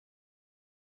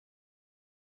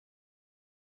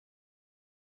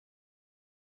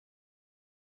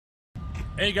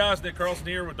Hey guys, Nick Carlson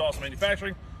here with Dawson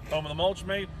Manufacturing, home of the mulch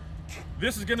mate.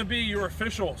 This is going to be your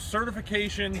official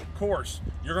certification course.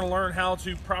 You're going to learn how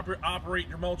to properly operate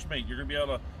your mulch mate. You're going to be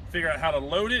able to figure out how to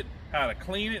load it, how to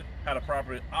clean it, how to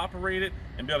properly operate it,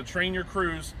 and be able to train your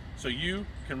crews so you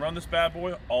can run this bad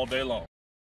boy all day long.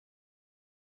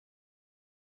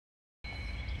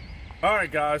 All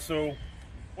right guys, so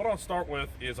what I'll start with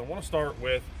is I want to start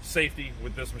with safety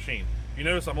with this machine. You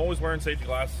notice I'm always wearing safety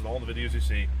glasses in all the videos you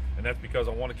see, and that's because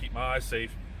I want to keep my eyes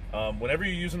safe. Whenever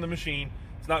you're using the machine,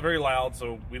 it's not very loud,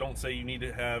 so we don't say you need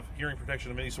to have hearing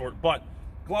protection of any sort, but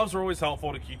gloves are always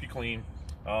helpful to keep you clean.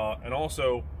 And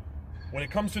also, when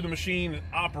it comes to the machine and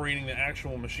operating the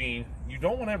actual machine, you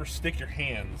don't want to ever stick your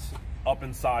hands up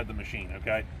inside the machine,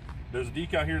 okay? There's a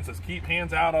decal here that says keep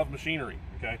hands out of machinery,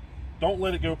 okay? Don't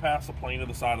let it go past the plane of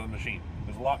the side of the machine.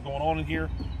 There's a lot going on in here,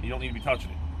 and you don't need to be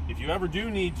touching it. If you ever do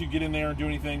need to get in there and do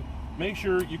anything, make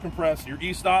sure you compress your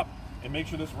e-stop and make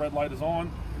sure this red light is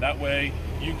on. That way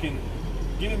you can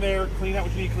get in there, clean out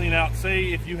what you need to clean out.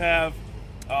 Say if you have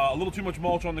a little too much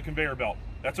mulch on the conveyor belt,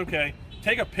 that's okay.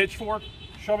 Take a pitchfork,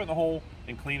 shove it in the hole,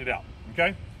 and clean it out,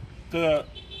 okay?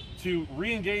 To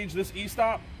re-engage this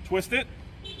e-stop, twist it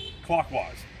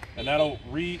clockwise, and that'll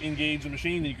re-engage the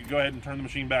machine, and you can go ahead and turn the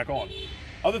machine back on.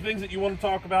 Other things that you want to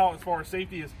talk about as far as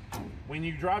safety is when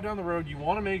you drive down the road, you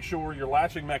want to make sure your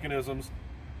latching mechanisms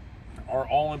are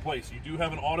all in place. You do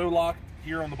have an auto lock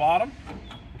here on the bottom,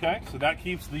 okay? So that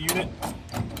keeps the unit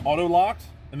auto locked.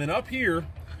 And then up here,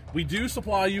 we do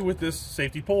supply you with this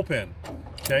safety pull pin,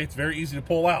 okay? It's very easy to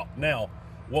pull out. Now,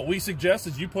 what we suggest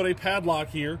is you put a padlock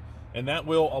here, and that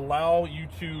will allow you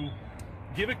to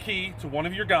give a key to one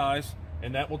of your guys,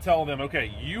 and that will tell them,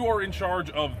 okay, you are in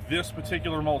charge of this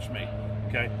particular mulch mate,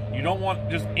 okay? You don't want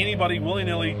just anybody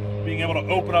willy-nilly being able to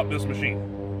open up this machine.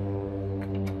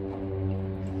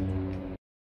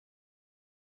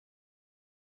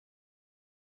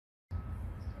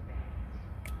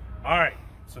 All right,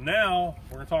 so now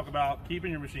we're gonna talk about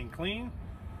keeping your machine clean,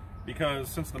 because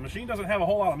since the machine doesn't have a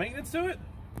whole lot of maintenance to it,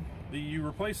 you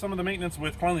replace some of the maintenance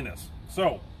with cleanliness.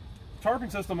 So, the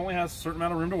tarping system only has a certain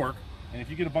amount of room to work, and if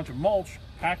you get a bunch of mulch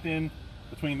packed in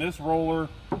between this roller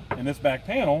and this back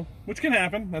panel, which can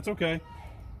happen, that's okay,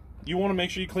 you want to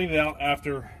make sure you clean it out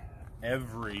after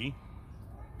every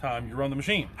time you run the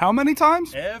machine. How many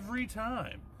times? Every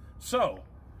time. So,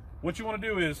 what you want to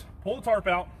do is pull the tarp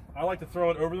out. I like to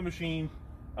throw it over the machine.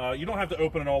 You don't have to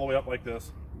open it all the way up like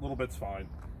this. A little bit's fine,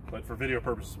 but for video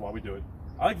purposes while we do it.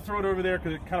 I like to throw it over there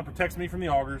because it kind of protects me from the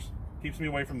augers, keeps me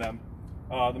away from them.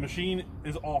 The machine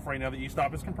is off right now. The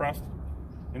e-stop is compressed.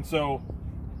 And so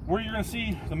where you're going to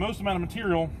see the most amount of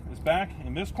material is back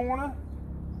in this corner,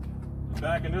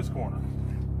 back in this corner.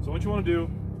 So what you want to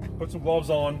do, put some gloves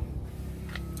on,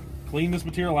 clean this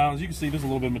material out. As you can see, there's a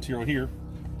little bit of material here.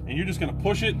 And you're just going to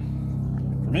push it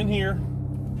from in here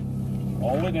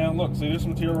all the way down. Look, see there's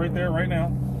some material right there right now,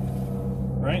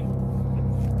 right?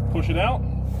 Push it out,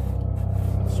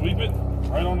 sweep it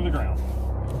right onto the ground.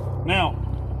 Now,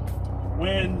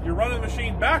 when you're running the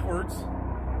machine backwards,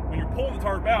 when you're pulling the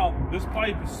tarp out, this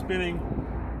pipe is spinning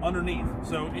underneath.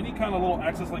 So any kind of little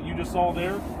excess like you just saw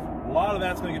there, a lot of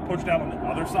that's going to get pushed out on the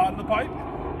other side of the pipe.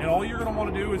 And all you're going to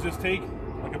want to do is just take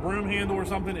like a broom handle or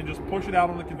something and just push it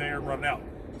out on the conveyor and run it out.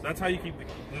 So that's how you keep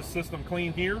this system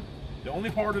clean here. The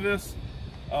only part of this,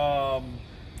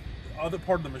 other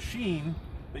part of the machine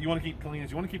that you want to keep clean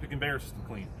is you want to keep the conveyor system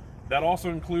clean. That also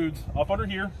includes up under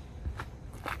here,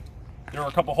 there are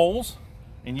a couple holes,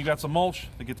 and you got some mulch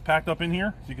that gets packed up in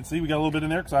here. As you can see, we got a little bit in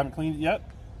there because I haven't cleaned it yet.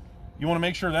 You want to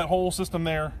make sure that whole system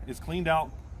there is cleaned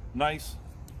out nice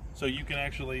so you can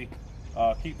actually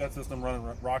keep that system running,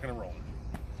 rocking and rolling.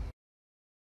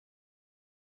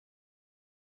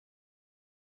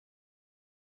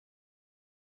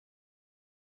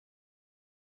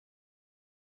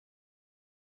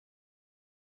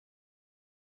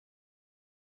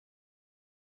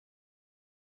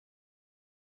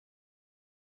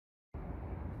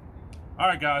 All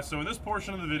right guys, so in this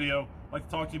portion of the video, I'd like to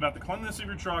talk to you about the cleanliness of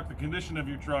your truck, the condition of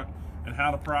your truck, and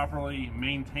how to properly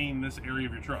maintain this area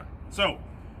of your truck. So,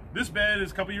 this bed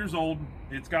is a couple years old.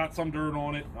 It's got some dirt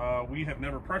on it. We have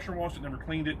never pressure washed it, never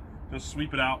cleaned it, just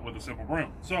sweep it out with a simple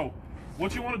broom. So,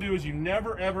 what you want to do is you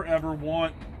never, ever, ever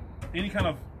want any kind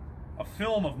of a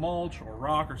film of mulch or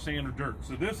rock or sand or dirt.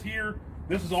 So this here,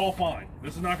 this is all fine.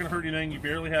 This is not going to hurt anything. You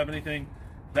barely have anything.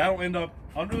 That'll end up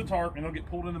under the tarp and it'll get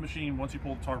pulled in the machine once you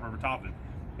pull the tarp over top of it.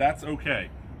 That's okay.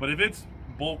 But if it's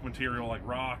bulk material like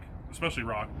rock, especially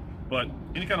rock, but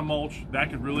any kind of mulch, that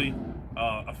could really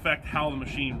affect how the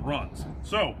machine runs.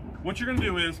 So what you're gonna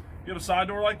do is, you have a side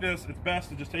door like this, it's best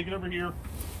to just take it over here,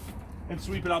 and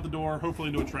sweep it out the door, hopefully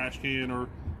into a trash can or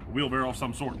a wheelbarrow of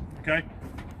some sort, okay?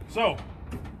 So,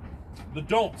 the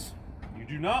don'ts. You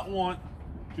do not want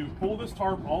to pull this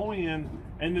tarp all the way in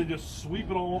and then just sweep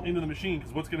it all into the machine,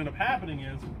 because what's going to end up happening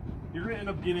is you're going to end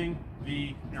up getting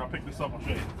the, here, I'll pick this up, I'll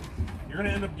show you. You're going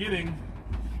to end up getting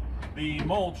the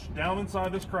mulch down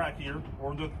inside this crack here,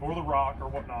 or the rock or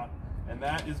whatnot, and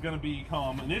that is going to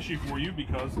become an issue for you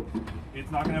because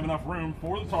it's not going to have enough room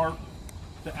for the tarp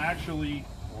to actually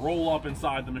roll up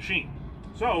inside the machine.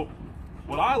 So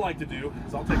what I like to do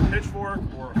is I'll take a pitchfork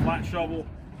or a flat shovel,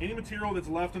 any material that's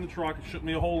left in the truck, it shouldn't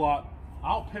be a whole lot,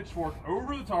 I'll pitchfork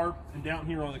over the tarp and down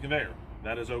here on the conveyor.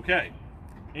 That is okay.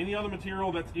 Any other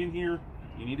material that's in here,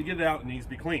 you need to get it out, it needs to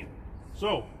be clean.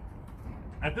 So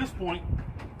at this point,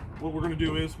 what we're going to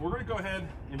do is we're going to go ahead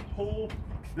and pull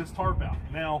this tarp out.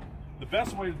 Now, the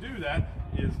best way to do that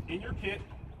is in your kit,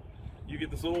 you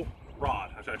get this little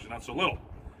rod. That's actually not so little.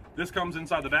 This comes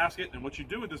inside the basket, and what you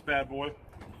do with this bad boy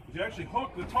is you actually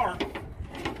hook the tarp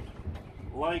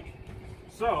like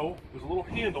so. There's a little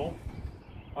handle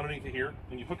underneath it here,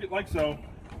 and you hook it like so,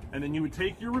 and then you would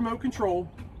take your remote control,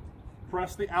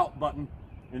 press the out button,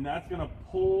 and that's going to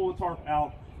pull the tarp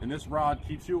out, and this rod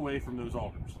keeps you away from those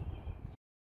augers.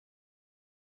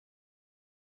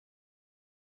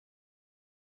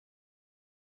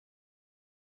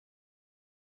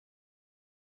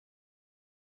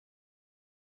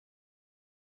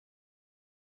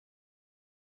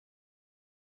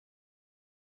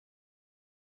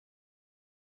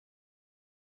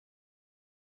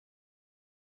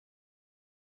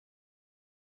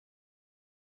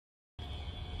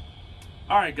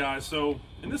 Alright guys, so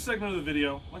in this segment of the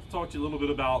video, I'd like to talk to you a little bit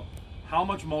about how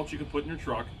much mulch you can put in your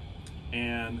truck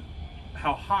and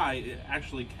how high it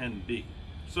actually can be.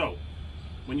 So,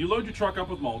 when you load your truck up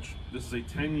with mulch, this is a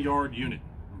 10-yard unit,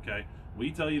 okay?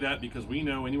 We tell you that because we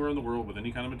know anywhere in the world with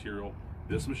any kind of material,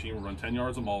 this machine will run 10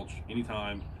 yards of mulch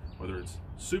anytime, whether it's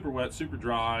super wet, super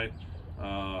dry,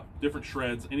 different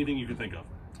shreds, anything you can think of.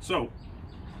 So,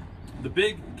 the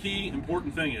big, key,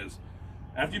 important thing is,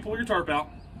 after you pull your tarp out,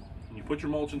 and you put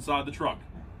your mulch inside the truck,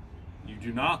 you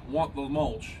do not want the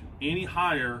mulch any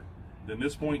higher than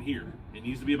this point here. It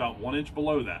needs to be about 1 inch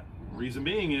below that. The reason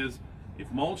being is, if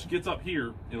mulch gets up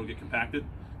here, it'll get compacted,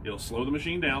 it'll slow the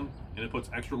machine down, and it puts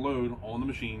extra load on the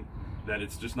machine that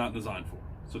it's just not designed for.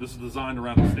 So this is designed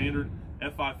around a standard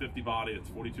F550 body that's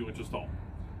 42 inches tall.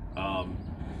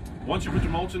 Once you put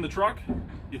your mulch in the truck,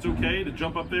 it's okay to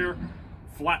jump up there,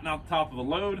 flatten out the top of the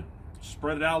load,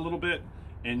 spread it out a little bit,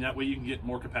 and that way you can get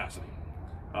more capacity.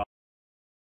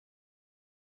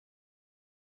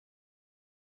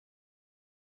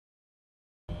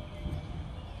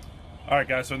 Alright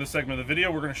guys, so in this segment of the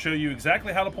video, we're going to show you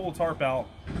exactly how to pull a tarp out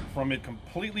from it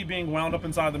completely being wound up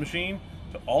inside the machine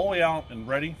to all the way out and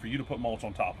ready for you to put mulch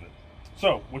on top of it.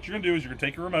 So what you're going to do is you're going to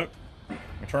take your remote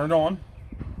and turn it on,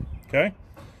 okay?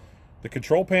 The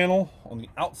control panel on the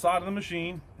outside of the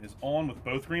machine is on with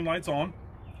both green lights on.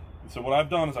 And so what I've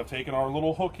done is I've taken our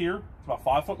little hook here, it's about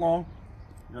 5 foot long.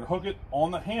 You're going to hook it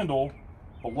on the handle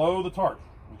below the tarp,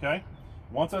 okay?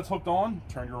 Once that's hooked on,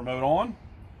 turn your remote on,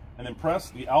 and then press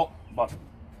the out button.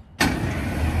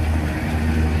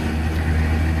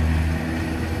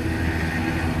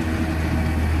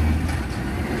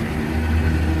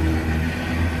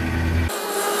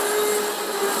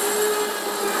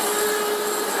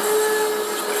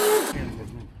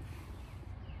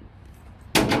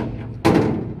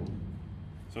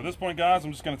 So at this point, guys,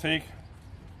 I'm just going to take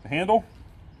the handle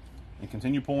and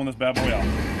continue pulling this bad boy out.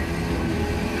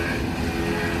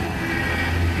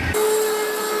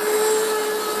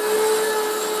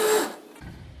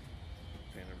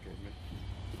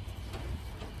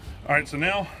 All right, so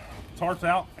now the tarp's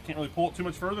out. I can't really pull it too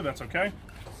much further. That's okay.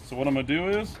 So what I'm going to do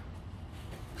is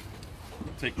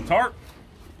take the tarp,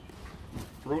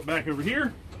 throw it back over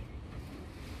here,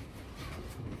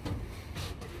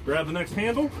 grab the next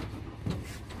handle,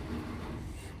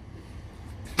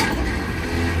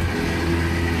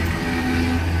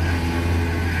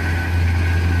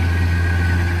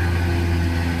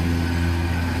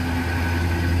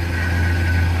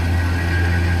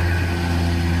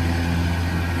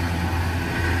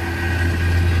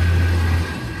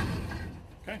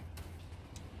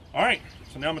 all right,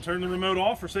 so now I'm gonna turn the remote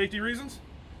off for safety reasons.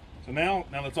 So now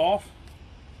that's off,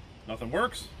 nothing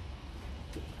works.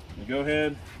 I'm gonna go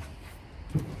ahead,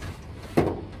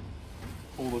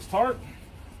 pull this tarp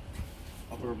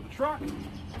up over the truck,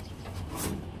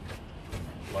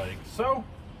 like so.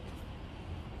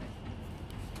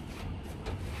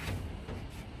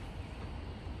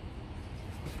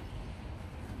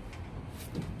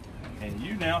 And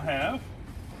you now have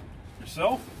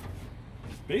yourself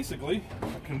basically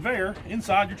a conveyor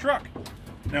inside your truck.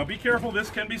 Now be careful, this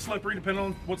can be slippery depending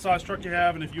on what size truck you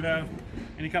have and if you have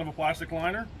any kind of a plastic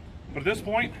liner. But at this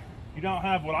point, you now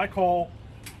have what I call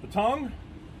the tongue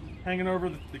hanging over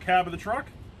the cab of the truck.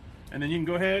 And then you can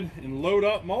go ahead and load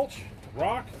up mulch,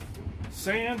 rock,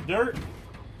 sand, dirt,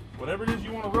 whatever it is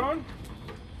you want to run.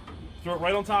 Throw it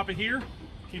right on top of here.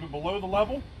 Keep it below the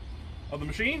level of the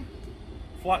machine.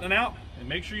 Flatten it out, and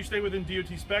make sure you stay within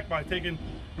DOT spec by taking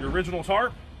your original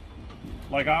tarp,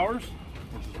 like ours,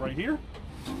 which is right here.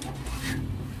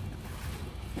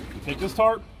 You take this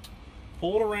tarp,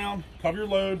 pull it around, cover your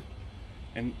load,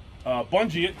 and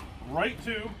bungee it right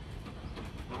to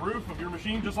the roof of your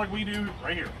machine, just like we do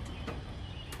right here.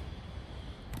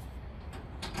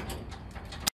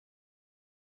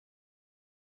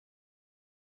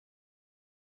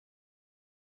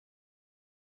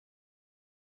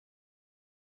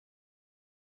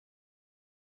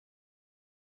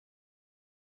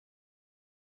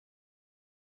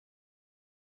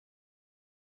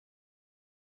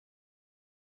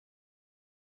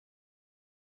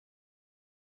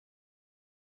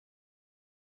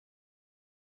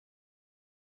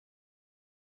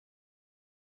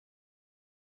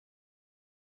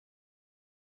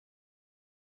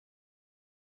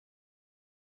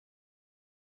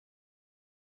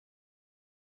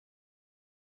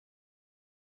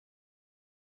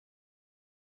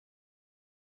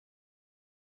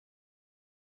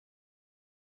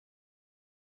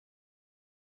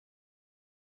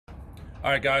 All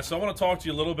right, guys, so I want to talk to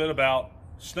you a little bit about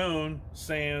stone,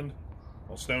 sand.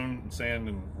 Well, stone, sand,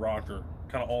 and rock are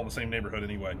kind of all in the same neighborhood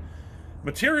anyway.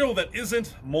 Material that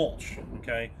isn't mulch,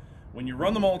 okay? When you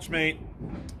run the mulch mate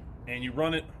and you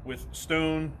run it with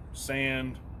stone,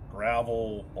 sand,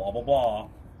 gravel, blah, blah, blah,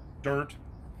 dirt,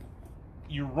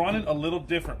 you run it a little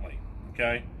differently,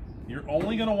 okay? You're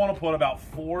only going to want to put about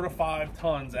 4 to 5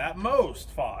 tons, at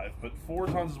most 5, but 4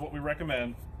 tons is what we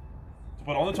recommend to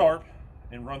put on the tarp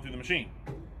and run through the machine.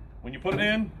 When you put it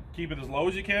in, keep it as low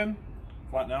as you can,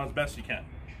 flatten out as best you can.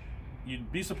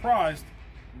 You'd be surprised,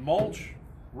 mulch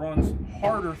runs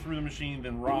harder through the machine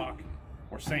than rock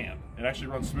or sand. It actually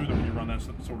runs smoother when you run that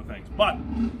sort of things. But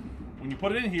when you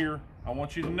put it in here, I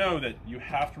want you to know that you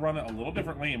have to run it a little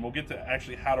differently, and we'll get to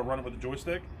actually how to run it with the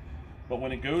joystick. But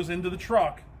when it goes into the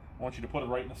truck, I want you to put it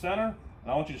right in the center,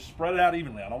 and I want you to spread it out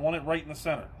evenly. I don't want it right in the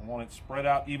center. I want it spread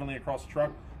out evenly across the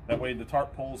truck. That way the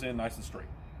tarp pulls in nice and straight.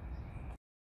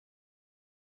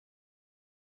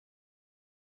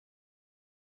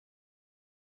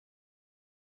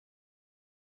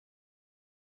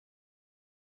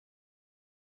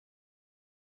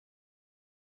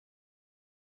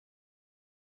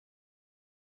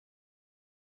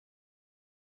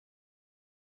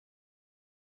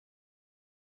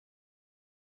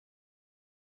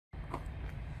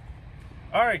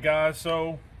 All right, guys,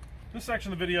 so this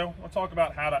section of the video, I'll talk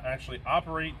about how to actually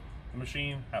operate the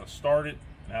machine, how to start it,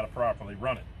 and how to properly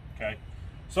run it, okay?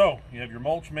 So, you have your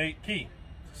mulch mate key.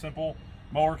 It's a simple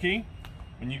mower key.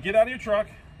 When you get out of your truck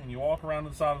and you walk around to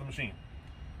the side of the machine,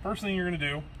 first thing you're gonna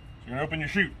do is you're gonna open your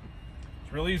chute.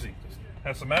 It's real easy. Just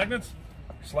have some magnets,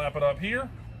 slap it up here.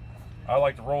 I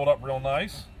like to roll it up real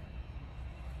nice.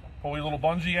 Pull your little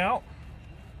bungee out,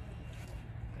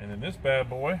 and then this bad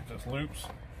boy just loops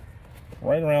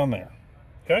right around there,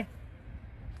 okay?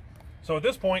 So at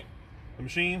this point, the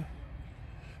machine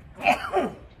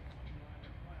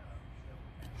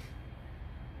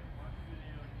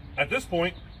at this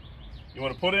point, you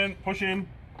want to push in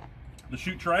the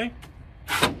chute tray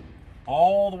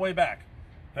all the way back.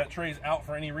 If that tray's out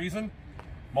for any reason,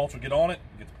 mulch will get on it,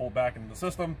 it gets pulled back into the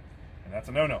system, and that's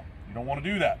a no-no. You don't want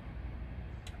to do that.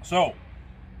 So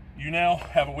you now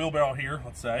have a wheelbarrow here,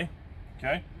 let's say,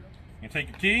 okay? You take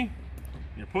your key,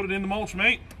 you put it in the mulch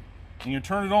mate, and you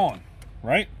turn it on,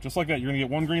 right? Just like that, you're gonna get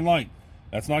one green light.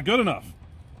 That's not good enough.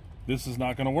 This is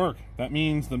not gonna work. That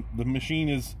means the machine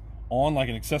is on like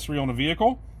an accessory on a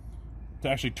vehicle. To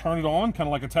actually turn it on, kind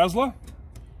of like a Tesla,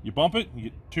 you bump it, you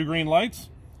get 2 green lights,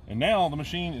 and now the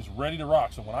machine is ready to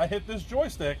rock. So when I hit this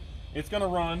joystick, it's gonna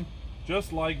run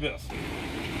just like this.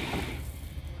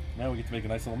 Now we get to make a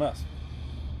nice little mess.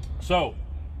 So,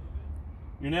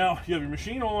 you have your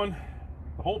machine on,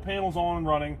 the whole panel's on and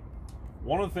running.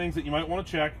 One of the things that you might want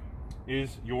to check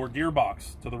is your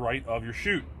gearbox to the right of your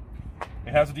chute.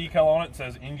 It has a decal on it that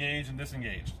says engaged and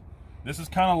disengaged. This is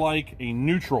kind of like a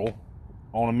neutral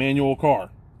on a manual car.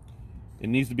 It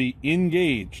needs to be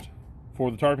engaged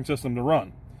for the tarping system to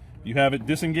run. If you have it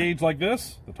disengaged like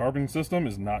this, the tarping system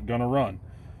is not going to run.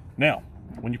 Now,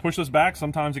 when you push this back,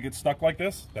 sometimes it gets stuck like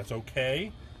this. That's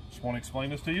okay. Just want to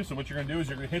explain this to you. So what you're going to do is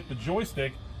you're going to hit the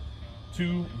joystick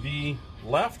to the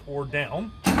left or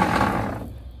down, and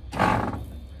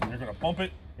you're going to bump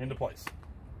it into place.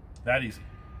 That easy.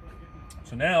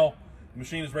 So now the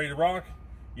machine is ready to rock.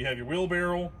 You have your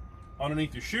wheelbarrow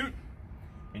underneath your chute,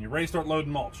 and you're ready to start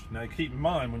loading mulch. Now keep in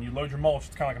mind, when you load your mulch,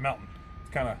 it's kind of like a mountain. It's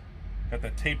kind of got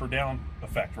that taper down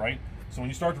effect, right? So when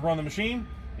you start to run the machine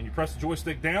and you press the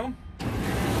joystick down,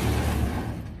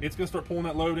 it's going to start pulling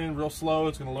that load in real slow.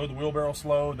 It's going to load the wheelbarrow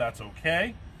slow. That's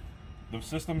okay. The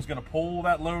system's going to pull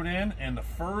that load in, and the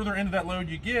further into that load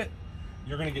you get,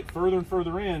 you're going to get further and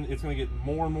further in. It's going to get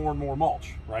more and more and more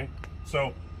mulch, right?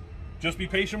 So just be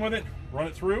patient with it, run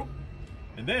it through,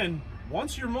 and then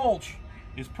once your mulch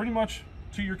is pretty much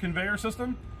to your conveyor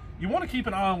system, you want to keep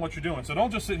an eye on what you're doing. So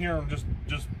don't just sit here and just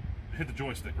hit the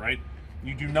joystick, right?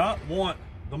 You do not want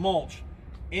the mulch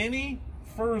any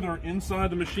further inside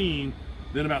the machine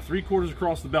than about 3/4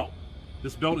 across the belt.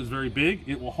 This belt is very big.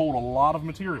 It will hold a lot of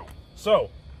material. So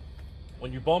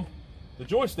when you bump the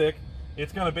joystick,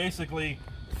 it's going to basically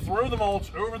throw the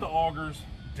mulch over the augers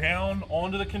down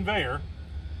onto the conveyor,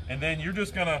 and then you're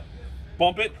just going to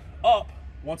bump it up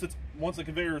once the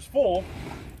conveyor is full,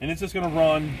 and it's just going to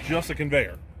run just a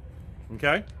conveyor.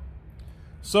 Okay?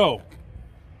 So,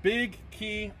 big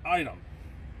key item.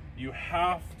 You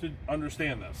have to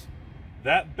understand this.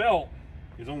 That belt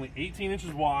is only 18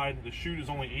 inches wide, the chute is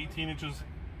only 18 inches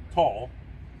tall,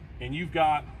 and you've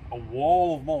got a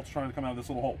wall of mulch trying to come out of this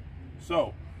little hole.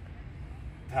 So,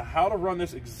 how to run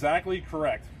this exactly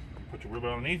correct, put your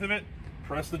wheelbarrow underneath of it,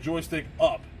 press the joystick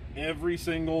up every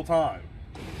single time.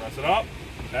 Press it up,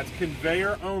 that's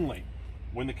conveyor only.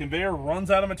 When the conveyor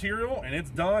runs out of material and it's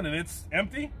done and it's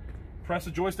empty, press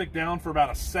the joystick down for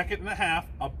about a second and a half,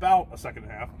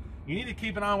 You need to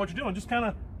keep an eye on what you're doing. Just kind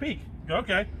of peek. Go,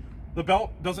 okay, the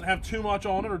belt doesn't have too much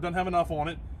on it or doesn't have enough on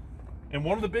it. And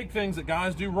one of the big things that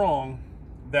guys do wrong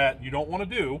that you don't want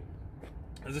to do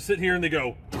is to sit here and they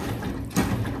go.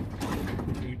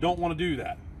 You don't want to do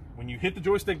that. When you hit the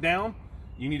joystick down,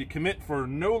 you need to commit for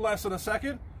no less than a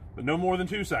second, but no more than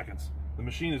 2 seconds. The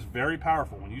machine is very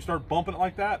powerful. When you start bumping it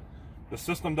like that, the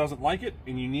system doesn't like it,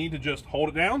 and you need to just hold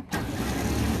it down.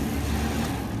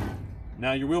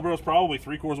 Now your wheelbarrow is probably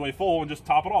 3/4 way full, and just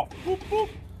top it off. Boop, boop.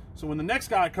 So when the next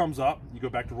guy comes up, you go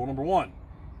back to rule number 1.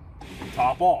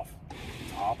 Top off.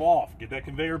 Top off. Get that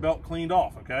conveyor belt cleaned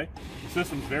off, okay? The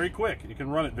system's very quick. You can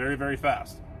run it very, very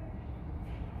fast.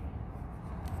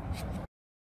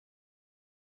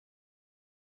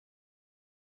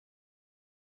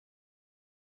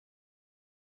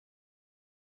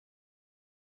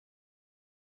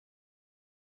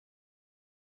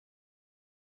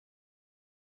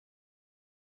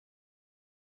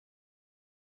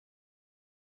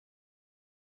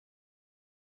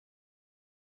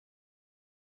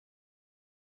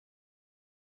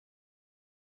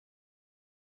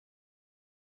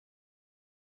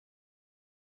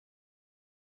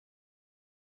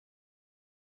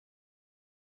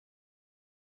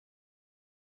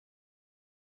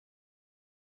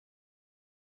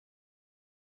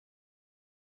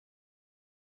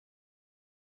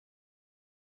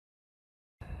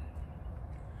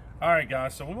 All right,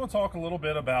 guys, so we want to talk a little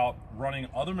bit about running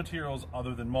other materials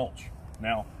other than mulch.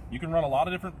 Now, you can run a lot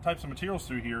of different types of materials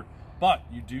through here, but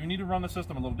you do need to run the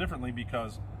system a little differently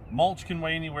because mulch can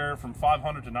weigh anywhere from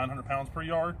 500 to 900 pounds per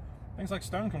yard. Things like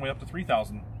stone can weigh up to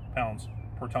 3,000 pounds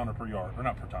per ton or per yard, or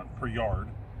not per ton, per yard.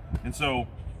 And so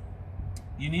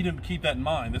you need to keep that in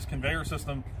mind. This conveyor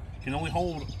system can only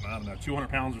hold, I don't know, 200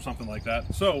 pounds or something like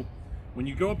that. So when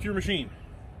you go up to your machine,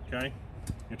 okay,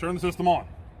 you turn the system on,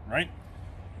 right?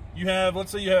 You have,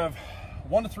 let's say you have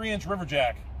 1 to 3 inch river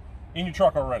jack in your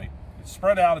truck already. It's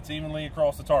spread out, it's evenly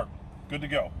across the tarp. Good to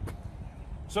go.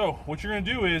 So what you're gonna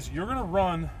do is you're gonna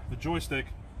run the joystick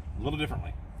a little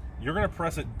differently. You're gonna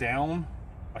press it down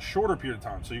a shorter period of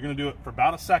time. So you're gonna do it for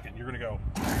about a second. You're gonna go,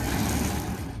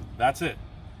 that's it.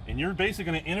 And you're basically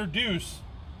gonna introduce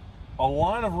a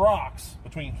line of rocks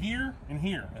between here,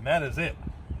 and that is it.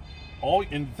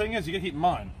 And the thing is, you gotta keep in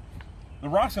mind, the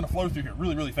rock's gonna flow through here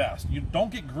really, really fast. You don't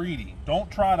get greedy.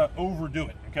 Don't try to overdo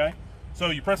it, okay?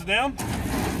 So you press it down,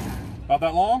 about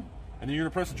that long, and then you're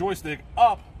gonna press the joystick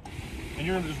up, and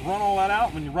you're gonna just run all that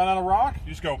out. When you run out of rock, you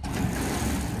just go,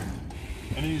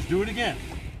 and then you just do it again,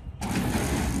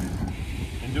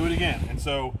 and do it again. And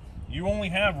so you only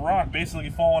have rock basically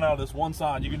falling out of this one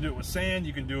side. You can do it with sand,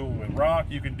 you can do it with rock,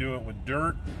 you can do it with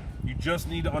dirt. You just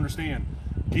need to understand,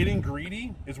 getting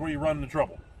greedy is where you run into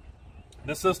trouble.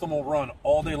 This system will run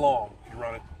all day long if you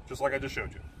run it just like I just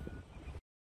showed you.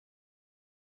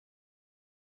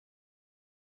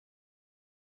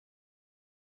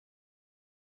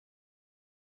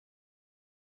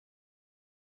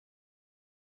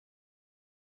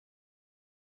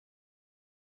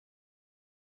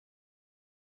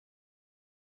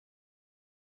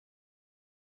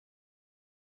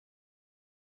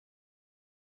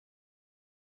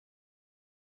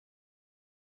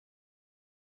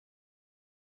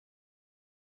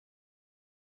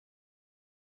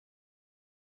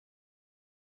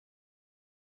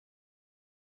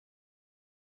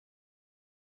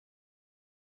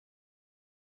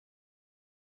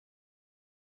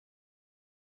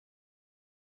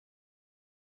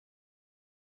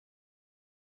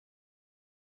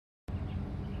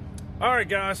 All right,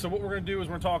 guys, so what we're going to do is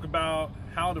we're going to talk about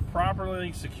how to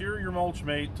properly secure your mulch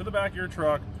mate to the back of your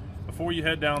truck before you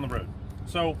head down the road.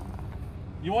 So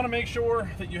you want to make sure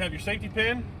that you have your safety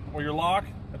pin or your lock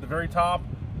at the very top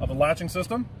of the latching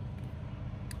system.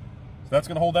 So that's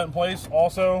going to hold that in place.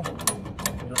 Also,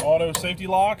 your auto safety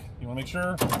lock, you want to make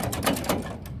sure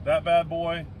that bad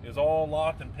boy is all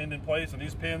locked and pinned in place, and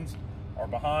these pins are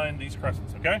behind these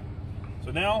crescents, okay?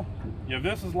 So now you have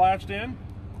this is latched in.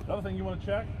 Another thing you want to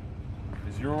check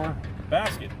is your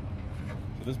basket.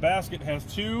 So this basket has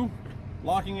two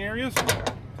locking areas.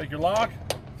 Take your lock,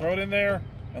 throw it in there,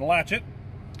 and latch it.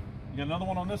 You got another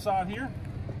one on this side here.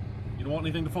 You don't want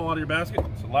anything to fall out of your basket,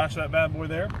 so latch that bad boy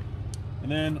there.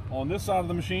 And then on this side of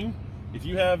the machine, if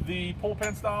you have the pull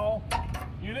pin style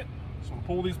unit, so we'll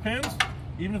pull these pins.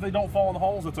 Even if they don't fall in the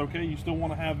holes, that's okay. You still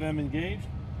want to have them engaged.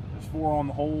 There's 4 on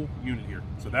the whole unit here.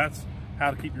 So that's how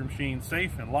to keep your machine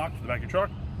safe and locked to the back of your truck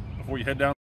before you head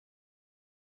down.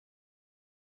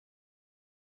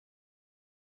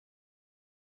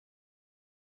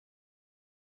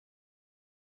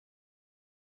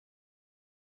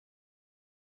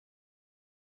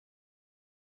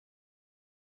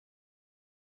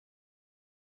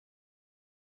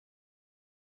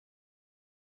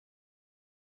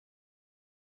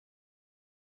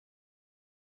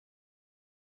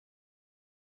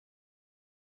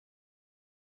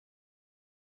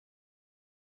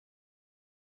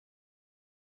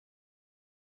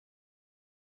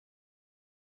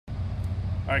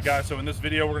 All right, guys, so in this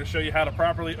video, we're going to show you how to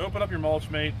properly open up your mulch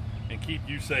mate and keep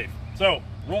you safe. So,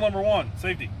 rule number 1,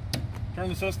 safety. Turn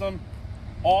the system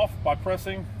off by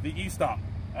pressing the E-stop.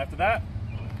 After that,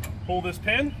 pull this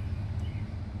pin.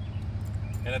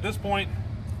 And at this point,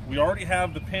 we already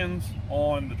have the pins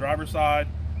on the driver's side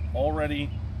already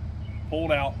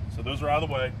pulled out. So those are out of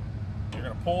the way. You're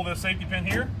going to pull this safety pin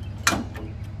here,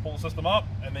 pull the system up,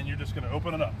 and then you're just going to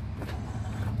open it up.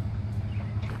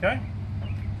 Okay?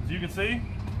 As you can see,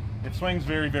 it swings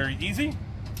very, very easy.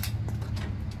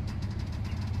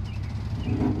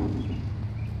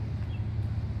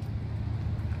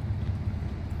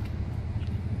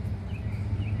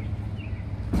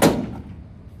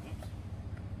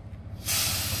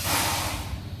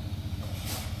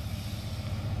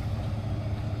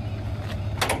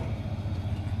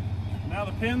 Now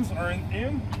the pins are in.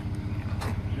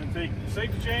 You're going to take the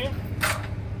safety chain,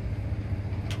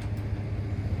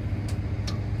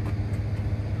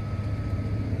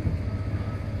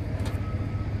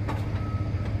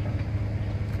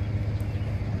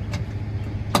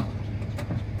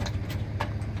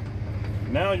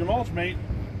 now your mulch mate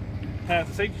has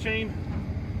the safety chain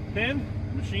pinned.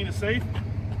 The machine is safe.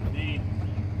 The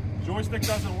joystick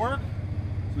doesn't work,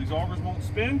 so these augers won't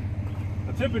spin.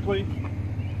 Now, typically,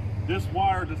 this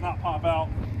wire does not pop out.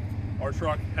 Our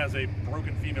truck has a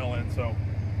broken female end, so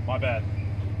my bad.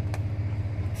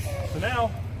 So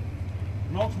now,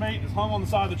 the mulch mate is hung on the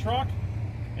side of the truck,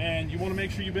 and you want to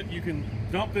make sure you can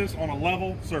dump this on a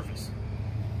level surface.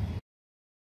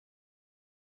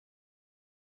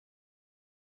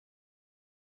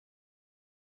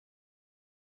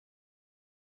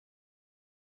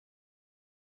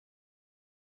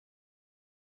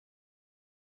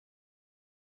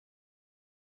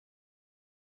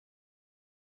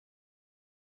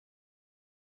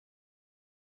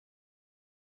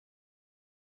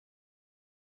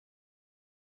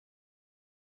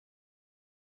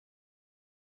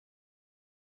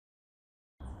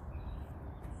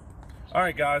 All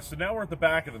right, guys, so now we're at the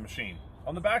back of the machine.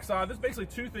 On the back side, there's basically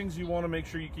 2 things you want to make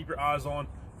sure you keep your eyes on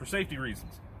for safety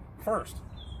reasons. First,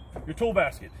 your tool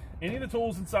basket. Any of the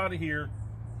tools inside of here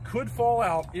could fall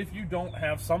out if you don't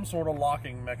have some sort of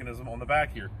locking mechanism on the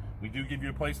back here. We do give you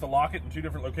a place to lock it in 2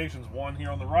 different locations, one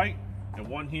here on the right and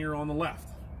one here on the left.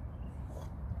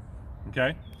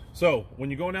 Okay, so when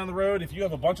you're going down the road, if you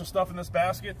have a bunch of stuff in this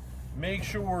basket, make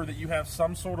sure that you have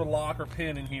some sort of lock or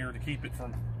pin in here to keep it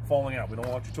from falling out. We don't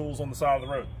want your tools on the side of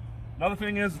the road. Another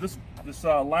thing is this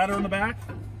ladder in the back.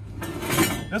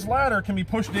 This ladder can be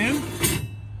pushed in,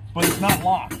 but it's not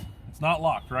locked. It's not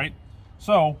locked, right?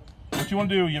 So what you want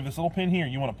to do, you have this little pin here.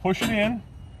 You want to push it in,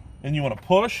 and you want to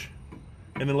push,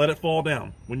 and then let it fall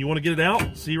down. When you want to get it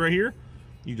out, see right here,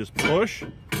 you just push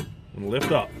and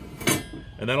lift up.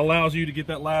 And that allows you to get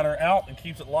that ladder out and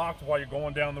keeps it locked while you're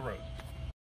going down the road.